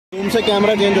Room से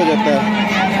camera change हो जाता है।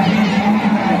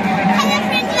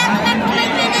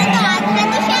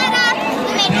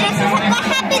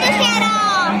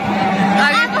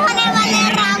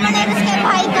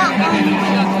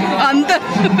 अंत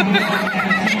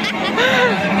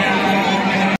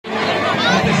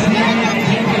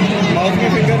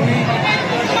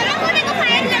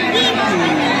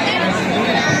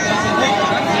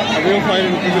अभी वो फायर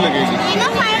भी लगेगी।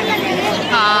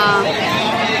 हाँ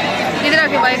इधर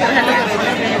आके बाइक हेलो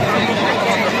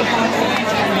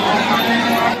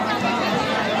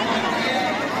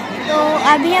तो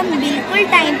अभी हम बिल्कुल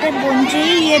टाइम पे पहुंचे।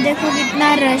 ये देखो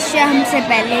कितना रश है, हमसे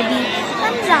पहले भी।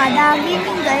 हम ज़्यादा आगे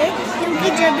नहीं गए क्योंकि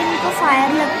जब इनको फायर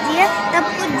लगती है तब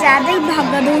कुछ ज़्यादा ही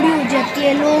भागा दौड़ी हो जाती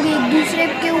है, लोग एक दूसरे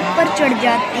के ऊपर चढ़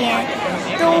जाते हैं।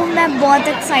 तो मैं बहुत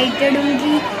एक्साइटेड हूँ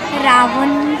कि रावण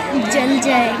जल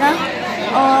जाएगा।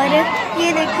 और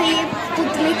ये देखो ये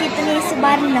पुतले कितने इस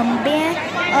बार लंबे हैं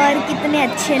और कितने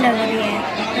अच्छे लग रहे हैं।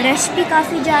 रश भी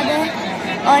काफ़ी ज़्यादा है।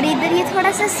 और इधर ये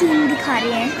थोड़ा सा सीन दिखा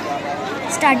रहे हैं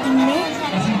स्टार्टिंग में।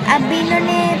 अब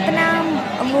इन्होंने अपना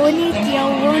वो नहीं किया,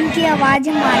 वो उनकी आवाज़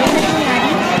हमारे तक नहीं आ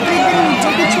रही, तो इधर नीचे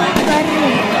कुछ कर रहे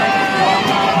हैं।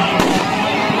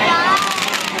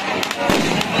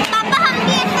 पापा हम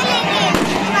भी ऐसा लेंगे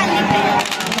दिवाली पे।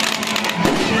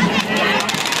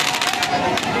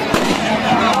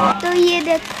 तो ये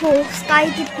देखो स्काई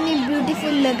कितनी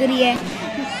ब्यूटीफुल लग रही है।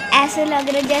 ऐसे लग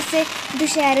रहा है जैसे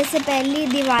दशहरे से पहले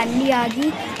दिवाली आ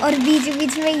गई। और बीच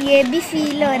बीच में ये भी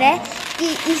फील हो रहा है कि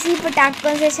इसी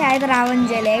पटाखों से शायद रावण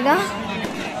जलेगा।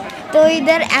 तो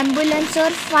इधर एम्बुलेंस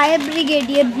और फायर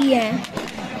ब्रिगेडियर भी हैं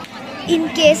इन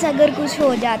केस अगर कुछ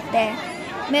हो जाता है।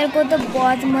 मेरे को तो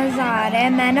बहुत मज़ा आ रहा है।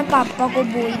 मैं ना पापा को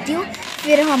बोलती हूँ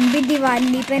फिर हम भी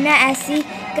दिवाली पे ना ऐसी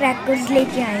क्रैकर्स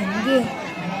लेके आएंगे।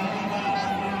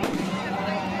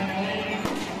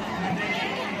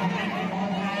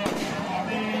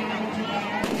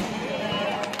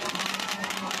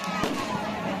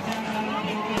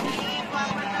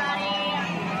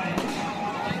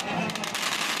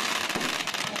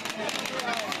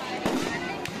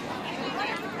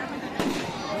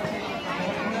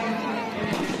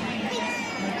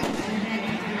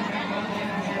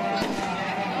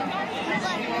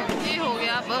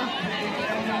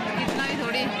 इतना ही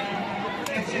थोड़ी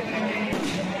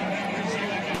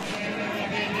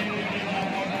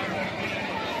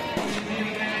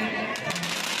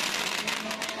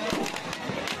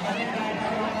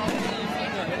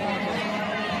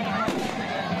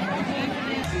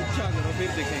इच्छा करो फिर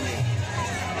देखेंगे।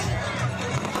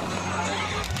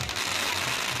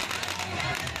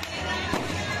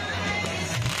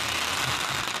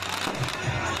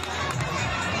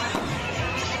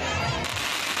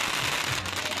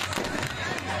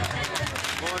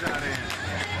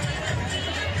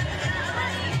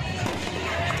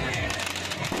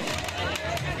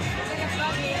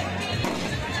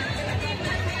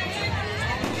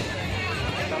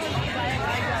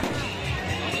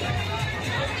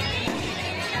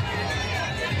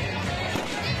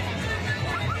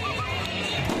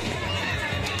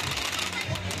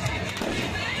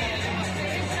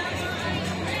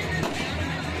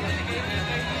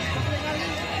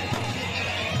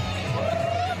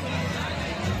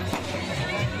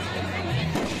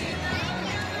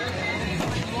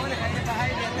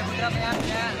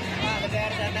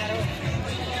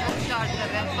 स्टार्ट कर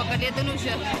रहे हैं। पकड़िए धनुष।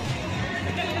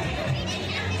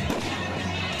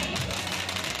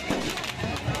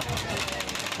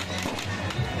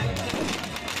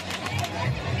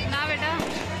 ना बेटा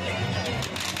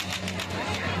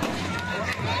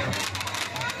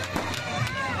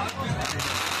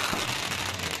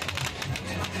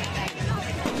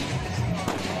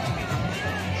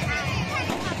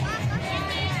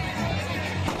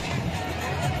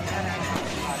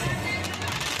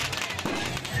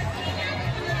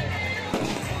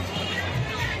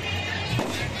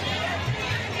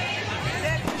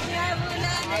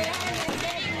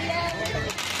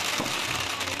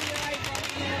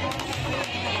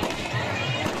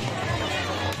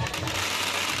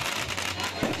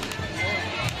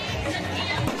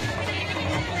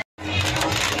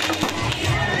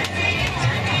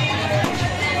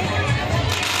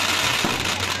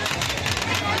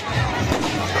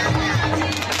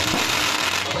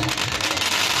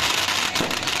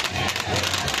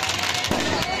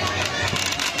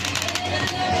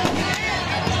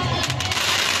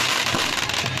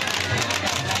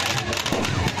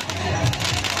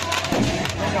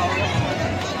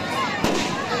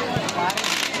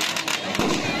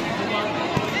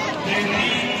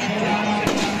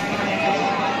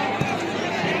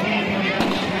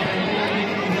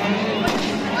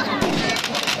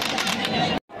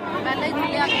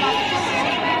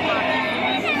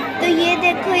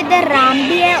देखो इधर राम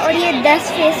भी है और ये 10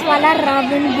 फेस वाला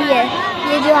रावण भी है,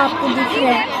 ये जो आपको दिख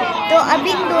रहा है। तो अब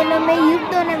इन दोनों में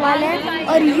युद्ध होने वाला है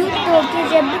और युद्ध होके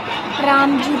जब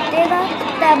राम जीतेगा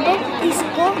तब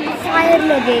इसको फायर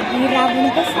लगेगी, रावण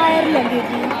को फायर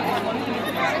लगेगी।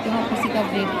 तो हम किसी का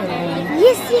वेट कर रहे हैं।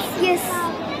 Yes yes yes.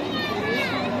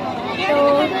 तो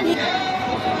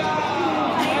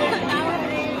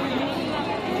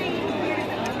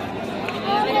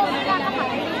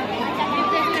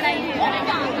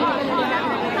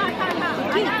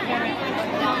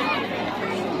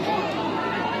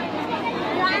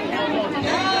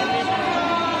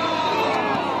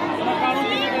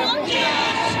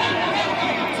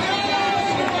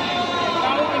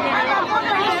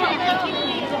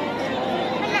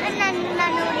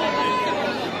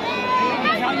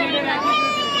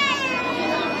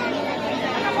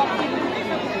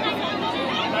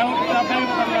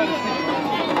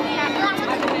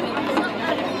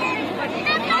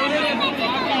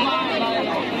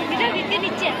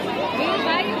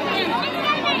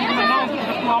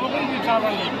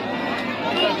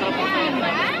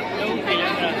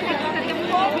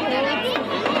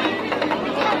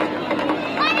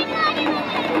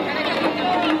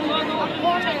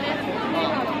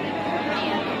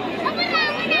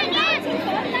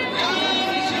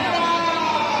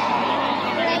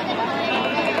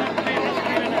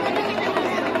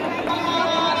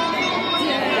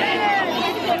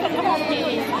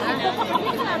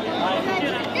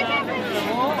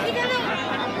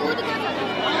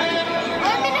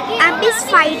अब इस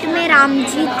फाइट में राम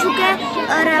जीत चुके हैं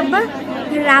और अब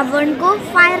रावण को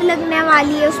फायर लगने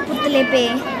वाली है उस पुतले पे।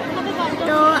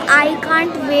 तो I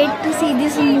can't wait to see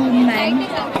this movement.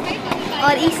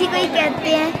 और इसी को ही कहते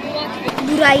हैं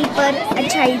बुराई पर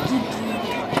अच्छाई की जीत।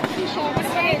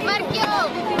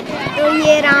 तो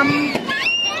ये राम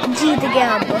जीत गया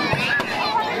अब।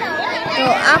 तो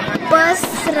अब बस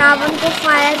रावण को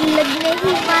फायर लगने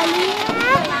ही वाली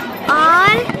है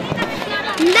और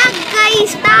लग गई,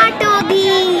 स्टार्ट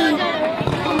होगी।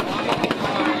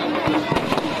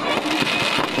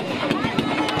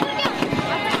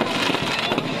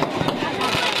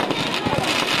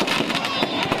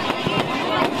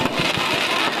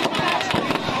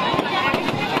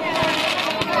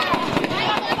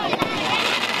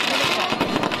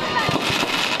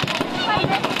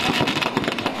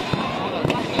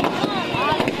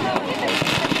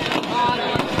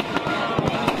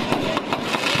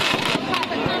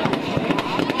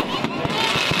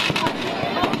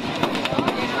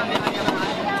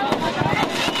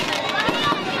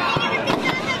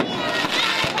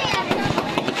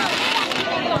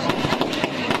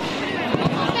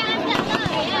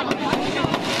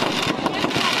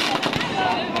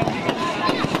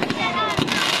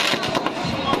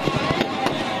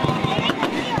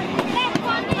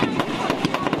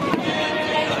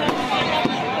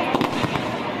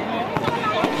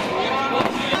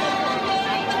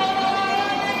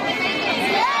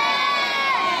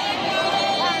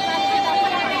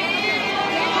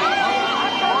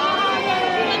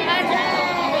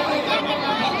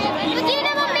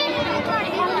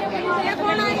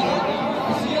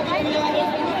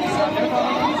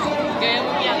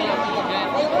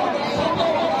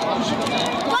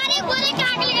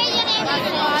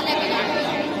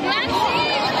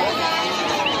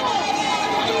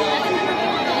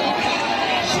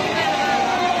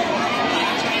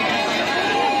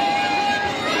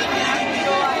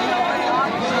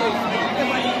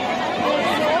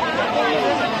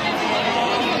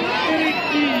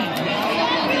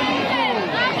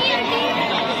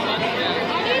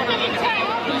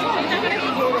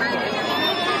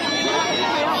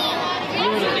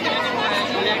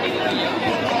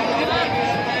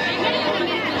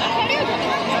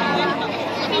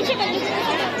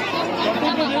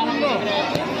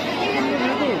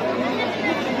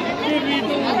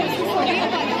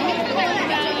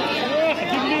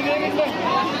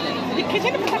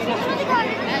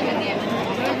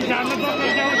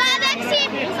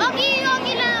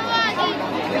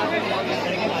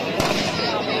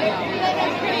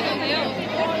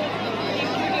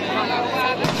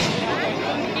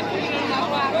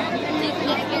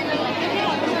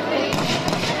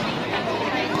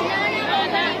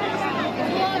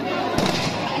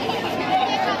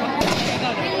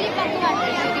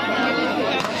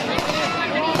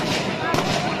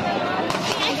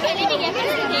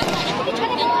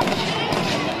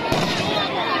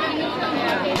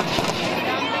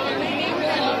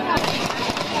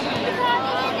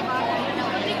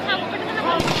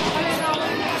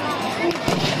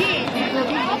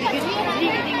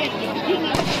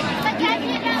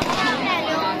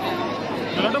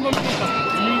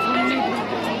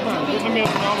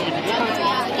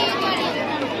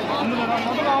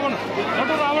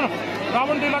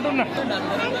 रावण दिला तो ना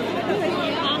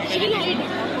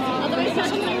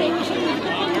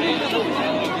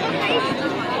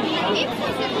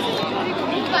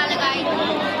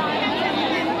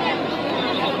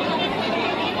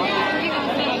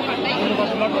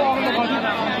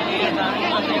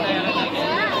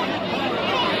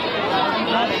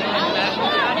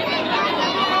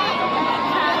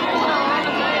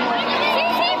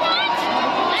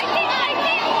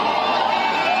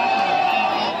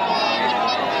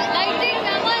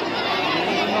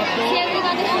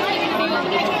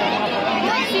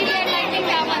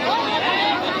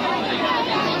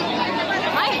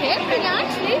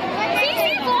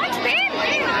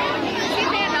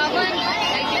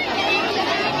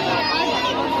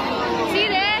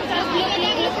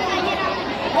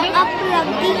अब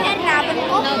रखती है रावण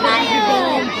को फायर।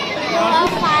 तो अब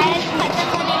फायर खत्म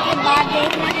होने के बाद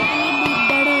देखना कितनी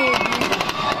भगदड़ होगी,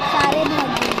 सारे भाग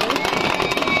गए।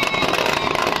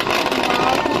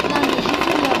 वाह, कितना beautiful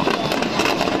लग रहा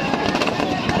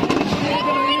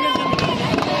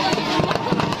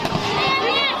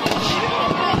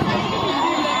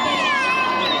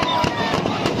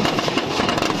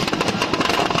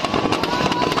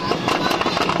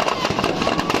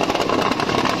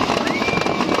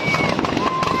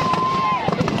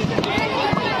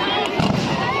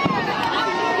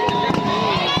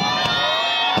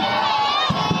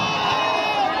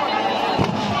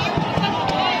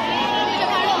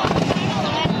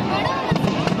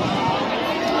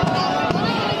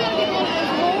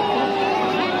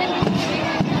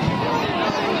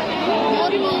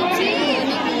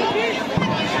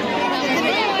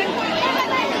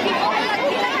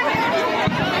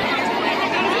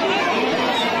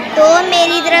तो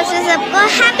मेरी तरफ से सबको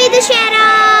happy Dussehra.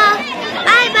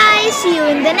 Bye bye, C you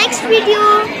in the next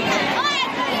video.